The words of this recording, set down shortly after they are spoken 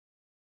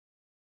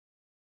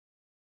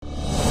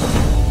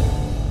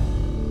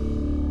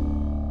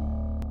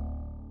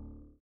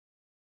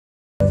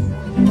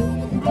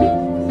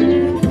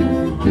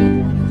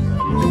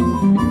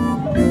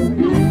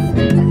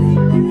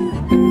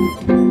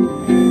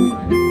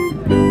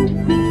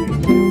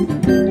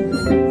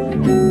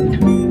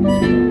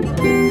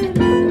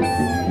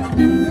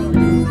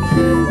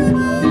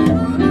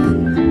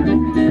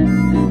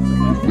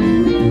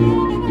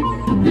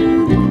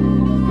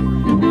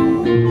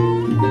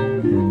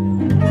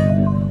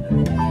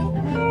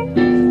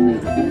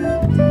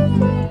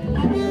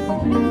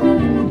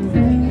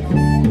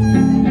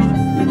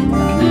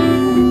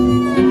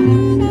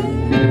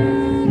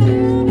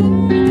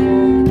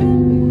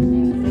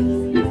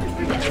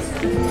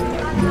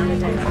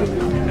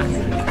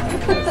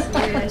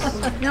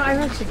No, I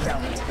actually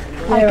don't.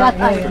 I got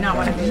that. I do not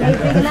want to do You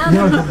that. big enough? You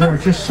know, there are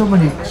just so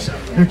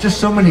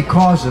many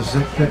causes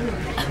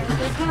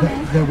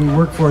that we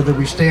work for, that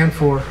we stand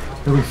for,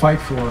 that we fight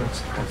for.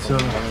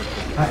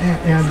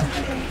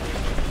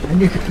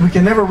 We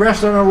can never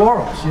rest on our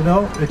laurels. You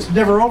know, it's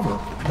never over.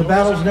 The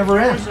battles never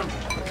end.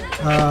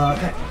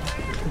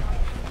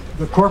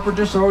 The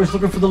corporatists are always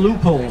looking for the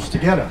loopholes to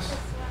get us.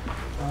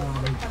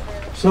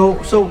 So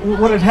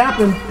what had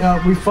happened,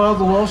 we filed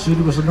the lawsuit.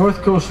 It was the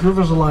North Coast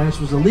Rivers Alliance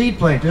was the lead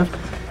plaintiff.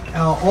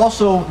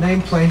 Also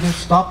named plaintiffs,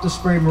 Stop the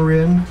Spray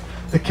Marin,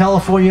 the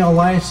California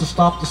Alliance to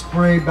Stop the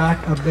Spray,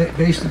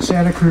 based in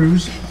Santa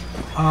Cruz.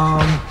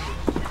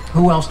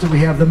 Who else do we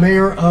have? The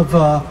mayor of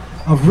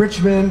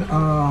Richmond,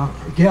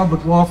 Gail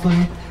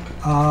McLaughlin.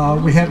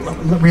 We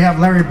have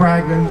Larry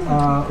Bragdon,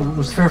 who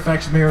was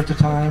Fairfax mayor at the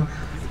time.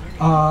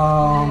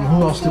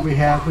 Who else do we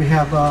have? We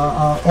have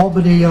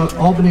Albany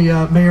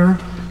mayor.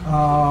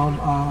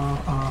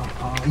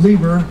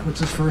 Lieber, what's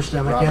his first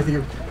name? I can't think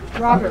of.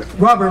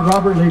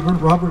 Robert Lieber.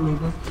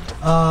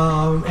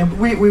 And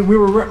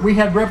we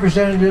had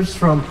representatives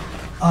from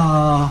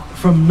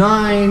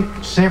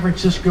 9 San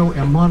Francisco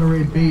and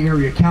Monterey Bay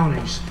Area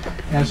counties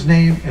as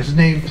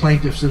named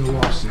plaintiffs in the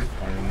lawsuit,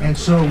 and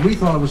so we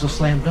thought it was a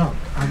slam dunk.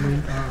 I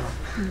mean,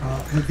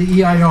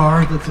 the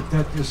EIR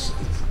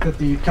that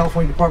the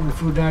California Department of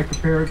Food and Ag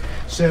prepared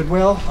said,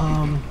 well,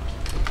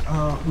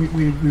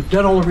 we've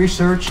done all the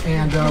research,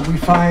 and we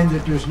find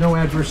that there's no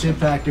adverse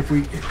impact if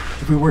we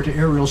were to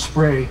aerial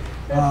spray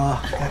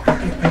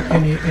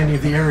any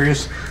of the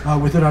areas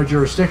within our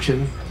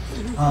jurisdiction.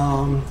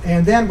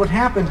 And then what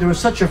happened, there was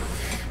such a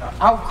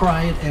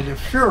outcry and a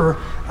furor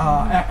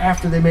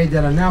after they made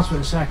that announcement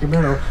in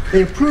Sacramento.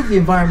 They approved the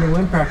environmental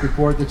impact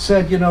report that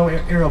said, you know,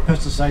 aerial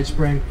pesticide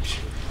spraying,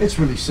 it's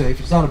really safe,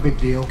 it's not a big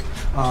deal.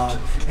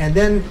 And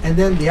then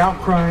the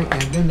outcry,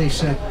 and then they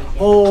said,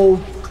 oh,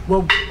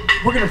 well,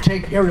 we're going to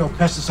take aerial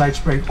pesticide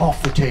spraying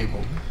off the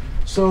table.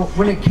 So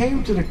when it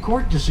came to the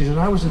court decision,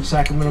 I was in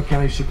Sacramento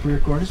County Superior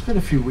Court. It's been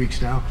a few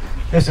weeks now.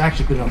 It's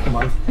actually been a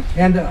month.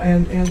 And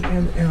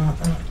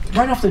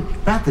right off the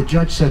bat, the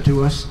judge said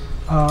to us,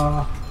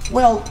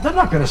 well, they're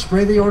not going to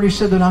spray. They already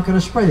said they're not going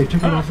to spray. They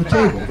took it off the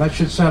table. That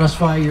should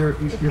satisfy your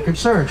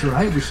concerns,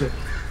 right? We said,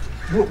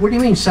 what do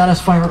you mean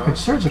satisfy our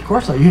concerns? Of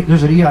course not.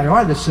 There's an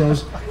EIR that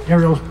says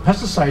aerial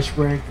pesticide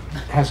spraying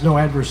has no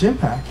adverse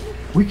impact.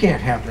 We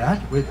can't have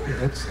that.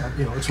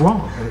 It's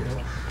wrong.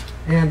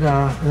 And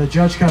the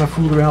judge kind of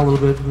fooled around a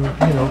little bit,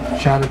 and,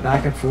 chatted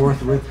back and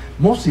forth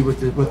mostly with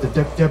the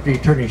deputy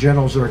attorney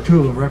generals. There are 2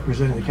 of them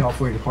representing the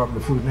California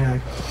Department of Food and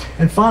Ag.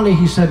 And finally,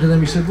 he said to them,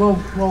 he said, well,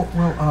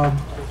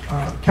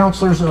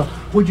 counselors,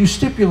 would you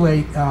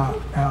stipulate,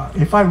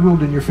 if I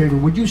ruled in your favor,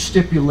 would you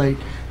stipulate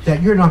that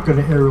you're not going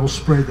to aerial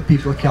spray the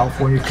people of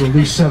California for at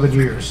least 7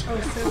 years?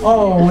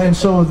 Oh, and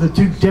so the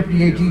 2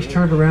 deputy AGs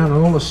turned around,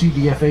 and all the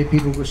CDFA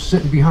people were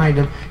sitting behind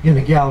them in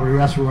the gallery.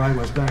 That's where I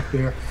was, back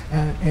there.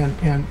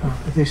 And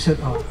they said,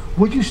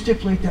 would you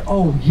stipulate that?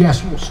 Oh,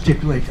 yes, we'll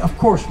stipulate. Of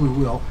course we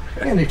will.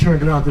 And they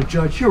turned around to the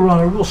judge, Your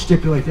Honor, we'll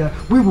stipulate that.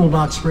 We will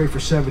not spray for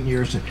 7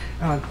 years.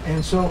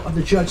 And so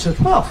the judge said,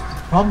 well,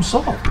 problem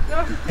solved.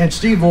 And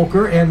Steve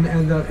Volker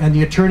and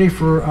the attorney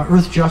for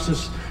Earth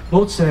Justice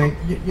both saying,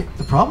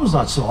 the problem's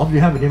not solved. You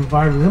have an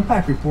environmental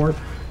impact report.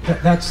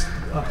 That's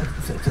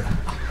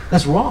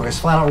wrong. It's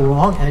flat out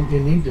wrong, and you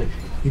need to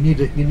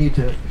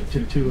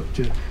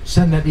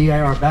send that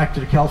EIR back to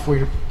the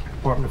California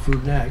Department of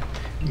Food and Ag.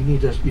 You need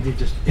to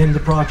end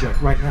the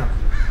project right now.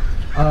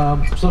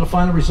 So the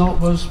final result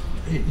was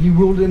he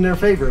ruled in their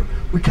favor.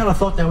 We kind of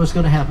thought that was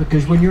going to happen,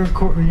 because when you're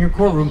in your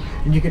courtroom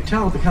and you can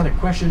tell the kind of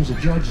questions the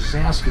judge is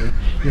asking,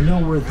 you know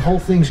where the whole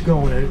thing's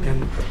going,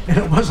 and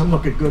it wasn't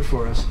looking good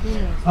for us.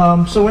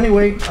 So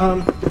anyway,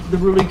 the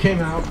ruling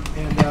came out,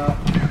 and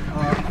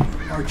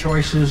our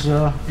choice is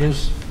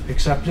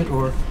accepted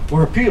or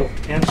appeal.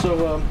 And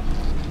so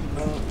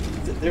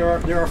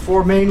there are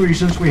 4 main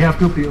reasons we have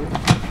to appeal.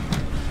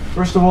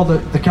 First of all,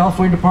 the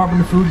California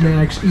Department of Food and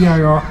Ag's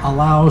EIR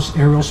allows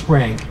aerial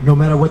spraying, no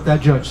matter what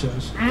that judge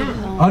says.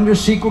 Under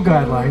CEQA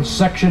guidelines,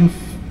 section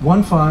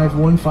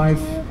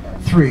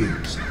 15153,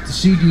 the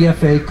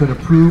CDFA could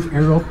approve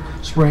aerial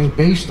spraying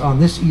based on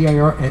this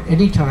EIR at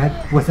any time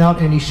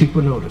without any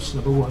CEQA notice,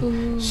 number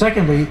 1.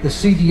 Secondly, the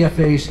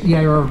CDFA's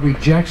EIR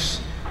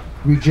rejects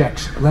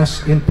less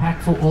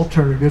impactful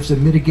alternatives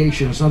and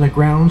mitigations on the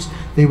grounds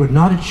they would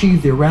not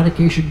achieve the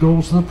eradication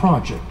goals of the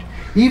project,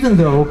 even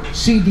though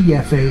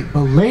CDFA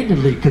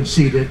belatedly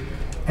conceded,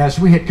 as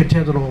we had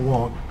contended all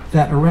along,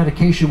 that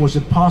eradication was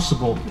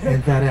impossible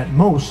and that at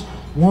most,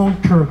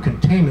 long-term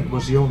containment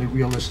was the only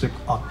realistic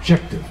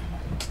objective.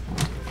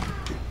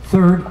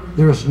 Third,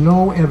 there is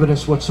no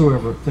evidence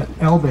whatsoever that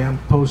LBAM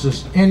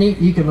poses any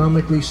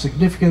economically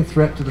significant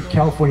threat to the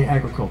California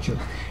agriculture,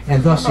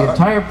 and thus the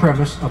entire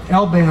premise of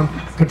LBAM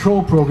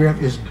control program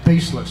is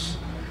baseless.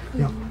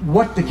 You know,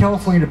 what the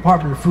California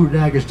Department of Food and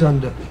Ag has done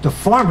to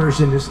farmers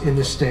in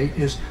this state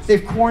is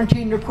they've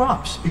quarantined their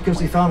crops because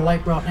they found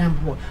light brown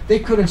animal. They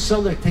couldn't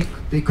sell it.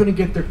 They couldn't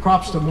get their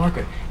crops to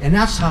market, and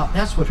that's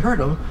what hurt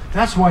them.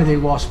 That's why they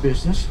lost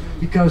business,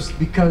 because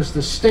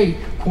the state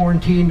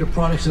quarantined the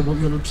products and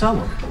wouldn't let them sell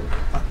them.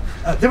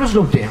 There was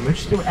no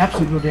damage. There was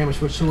absolutely no damage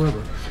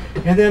whatsoever.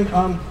 And then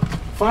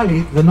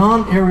finally, the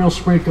non-aerial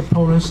spray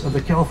components of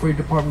the California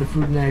Department of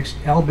Food and Ag's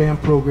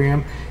LBAM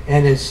program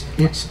and its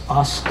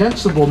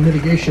ostensible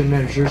mitigation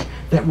measures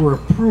that were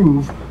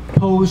approved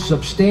pose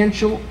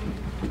substantial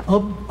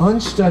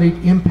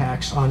unstudied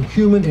impacts on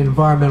human and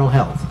environmental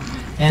health.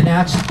 And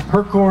that's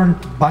Hercorn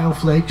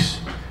bioflakes,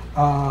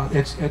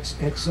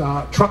 it's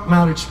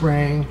truck-mounted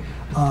spraying,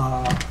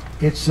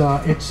 it's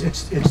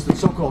the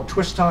so-called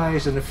twist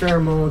ties and the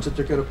pheromones that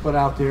they're going to put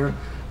out there.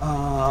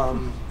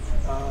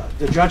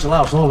 The judge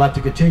allows all that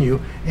to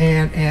continue,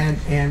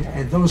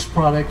 and those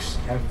products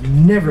have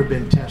never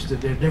been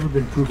tested. They've never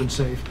been proven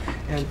safe,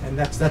 and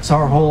that's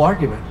our whole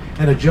argument.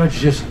 And the judge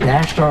just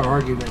dashed our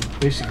argument,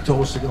 basically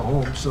told us to go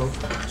home. So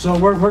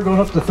we're going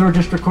up to the 3rd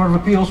District Court of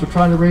Appeals. We're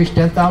trying to raise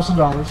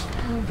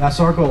 $10,000. That's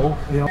our goal.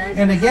 You know.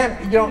 And again,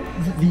 you know,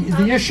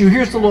 the issue.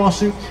 Here's the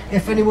lawsuit.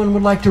 If anyone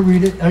would like to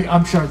read it,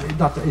 I'm sure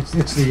it's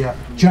the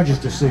judge's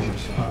decision.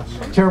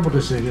 Terrible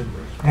decision.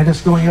 And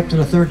it's going up to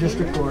the 3rd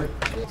District Court.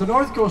 The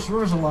North Coast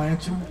Rivers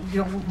Alliance,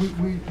 you know,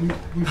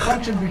 we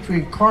function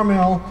between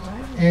Carmel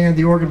and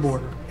the Oregon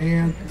border.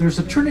 And there's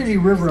a Trinity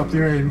River up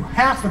there, and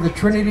half of the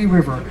Trinity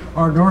River,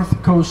 our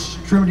North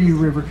Coast Trinity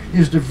River,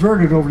 is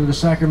diverted over to the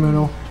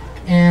Sacramento,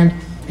 and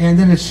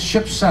then it's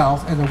shipped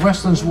south, and the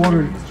Westlands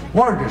Water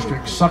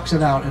District sucks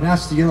it out, and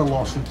that's the other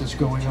lawsuit that's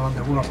going on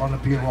that we're up on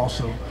appeal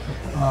also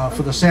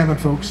for the salmon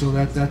folks. So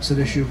that's an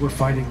issue we're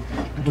fighting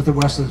with the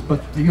Westlands.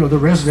 But you know, the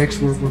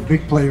Resnicks were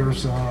big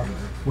players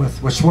with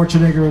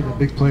Schwarzenegger, the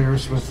big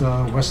players with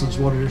Westlands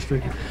Water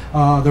District.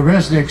 The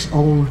Resnicks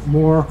own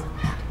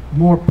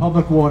more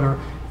public water.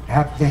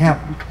 They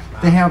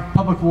have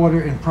public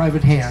water in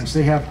private hands.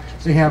 They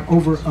have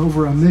over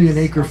 1 million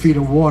acre-feet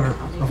of water,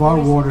 of our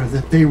water,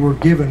 that they were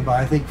given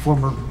by, I think,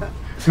 former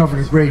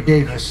Governor Gray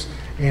Davis.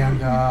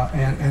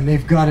 And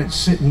they've got it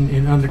sitting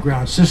in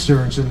underground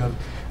cisterns in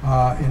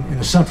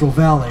the Central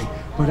Valley,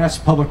 but that's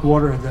public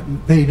water that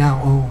they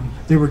now own.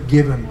 They were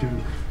given to,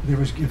 it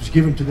was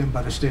given to them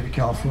by the state of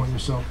California.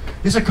 So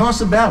it's a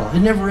constant battle. It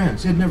never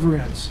ends. It never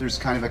ends. There's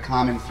kind of a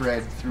common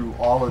thread through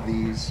all of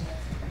these,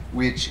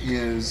 which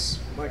is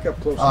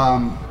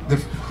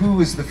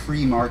who is the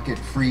free market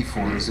free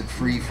for? Is it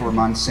free for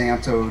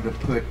Monsanto to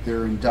put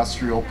their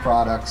industrial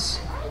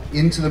products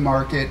into the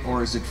market,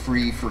 or is it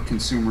free for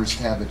consumers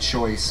to have a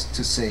choice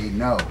to say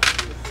no?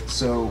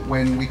 So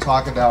when we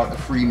talk about a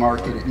free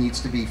market, it needs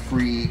to be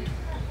free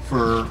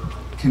for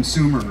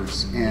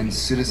consumers and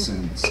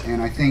citizens,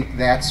 and I think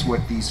that's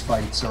what these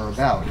fights are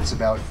about. It's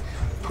about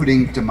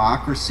putting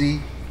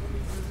democracy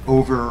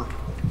over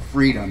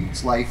freedom.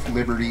 It's life,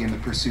 liberty, and the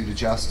pursuit of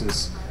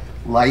justice.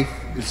 Life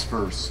is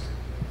first,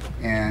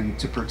 and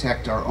to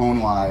protect our own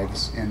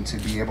lives and to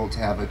be able to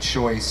have a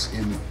choice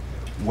in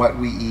what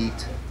we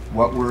eat,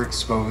 what we're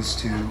exposed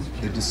to,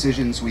 the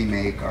decisions we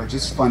make are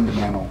just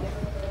fundamental.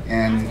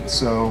 And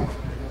so,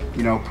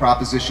 you know,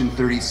 Proposition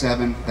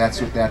 37,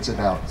 that's what that's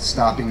about.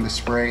 Stopping the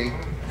spray,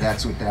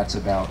 that's what that's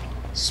about.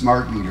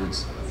 Smart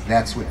meters,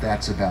 that's what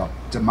that's about.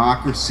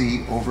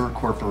 Democracy over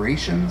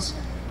corporations,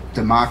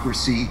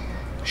 democracy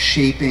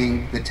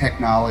shaping the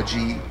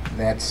technology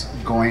that's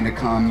going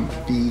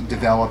to be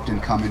developed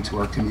and come into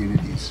our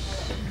communities.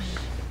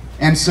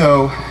 And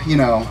so, you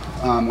know,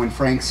 when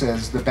Frank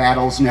says the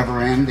battles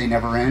never end, they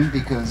never end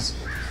because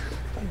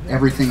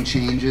everything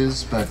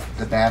changes, but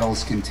the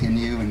battles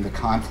continue, and the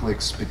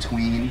conflicts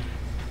between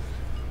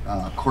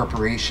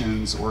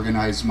corporations,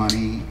 organized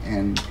money,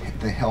 and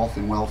the health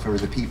and welfare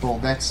of the people,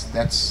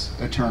 that's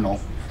eternal,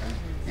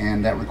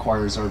 and that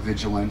requires our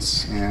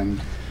vigilance. And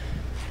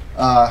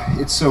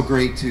it's so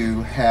great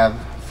to have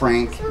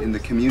Frank in the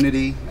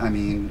community. I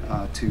mean,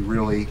 to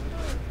really,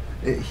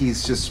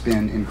 he's just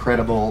been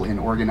incredible in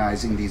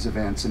organizing these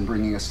events and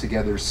bringing us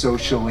together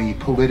socially,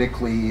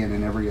 politically, and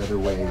in every other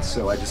way.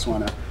 So I just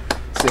want to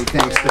say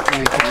thanks to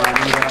Frank and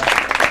Ronita.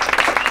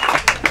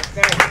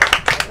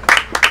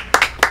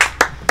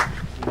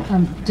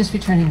 Just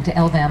returning to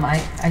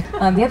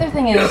LBAM, the other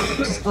thing is,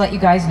 just to let you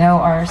guys know,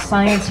 our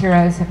science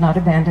heroes have not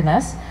abandoned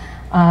us.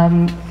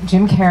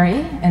 Jim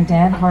Carey and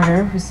Dan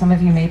Harder, who some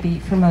of you may be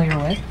familiar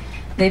with,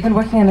 they've been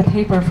working on a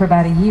paper for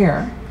about a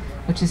year,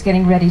 which is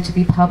getting ready to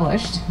be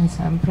published in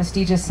some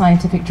prestigious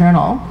scientific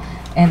journal.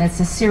 And it's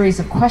a series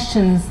of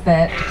questions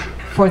that,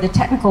 for the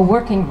technical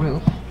working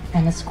group,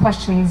 and it's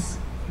questions,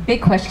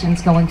 big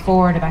questions going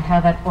forward about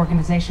how that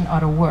organization ought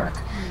to work.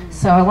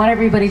 So I want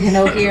everybody to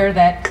know here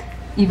that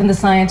even the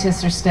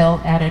scientists are still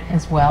at it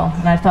as well.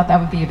 And I thought that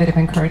would be a bit of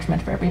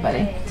encouragement for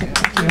everybody. Thank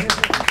you.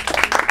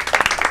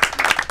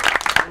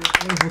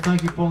 Well,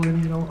 thank you,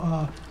 Pauline. You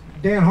know,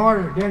 Daniel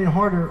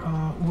Harder,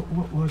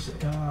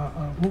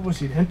 what was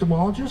he, an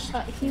entomologist?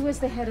 He was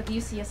the head of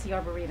UCSC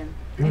Arboretum.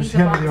 He was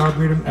head of the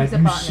Arboretum at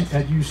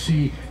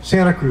UC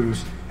Santa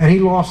Cruz, and he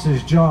lost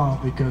his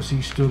job because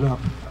he stood up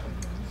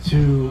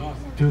to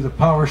the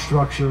power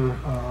structure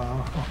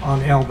on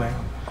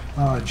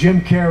LBAM.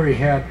 Jim Carrey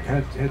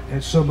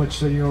had so much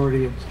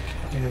seniority and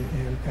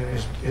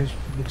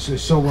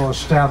is so well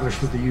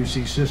established with the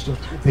UC system,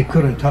 they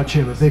couldn't touch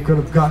him. If they could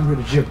have gotten rid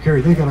of Jim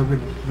Carrey, they got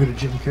rid of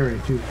Jim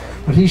Carrey too.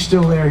 But he's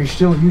still there. He's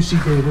still at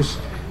UC Davis.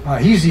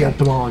 He's the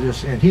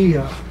entomologist, and he's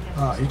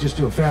just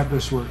doing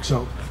fabulous work.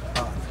 So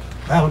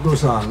battle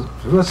goes on.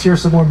 So let's hear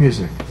some more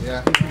music.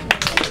 Yeah.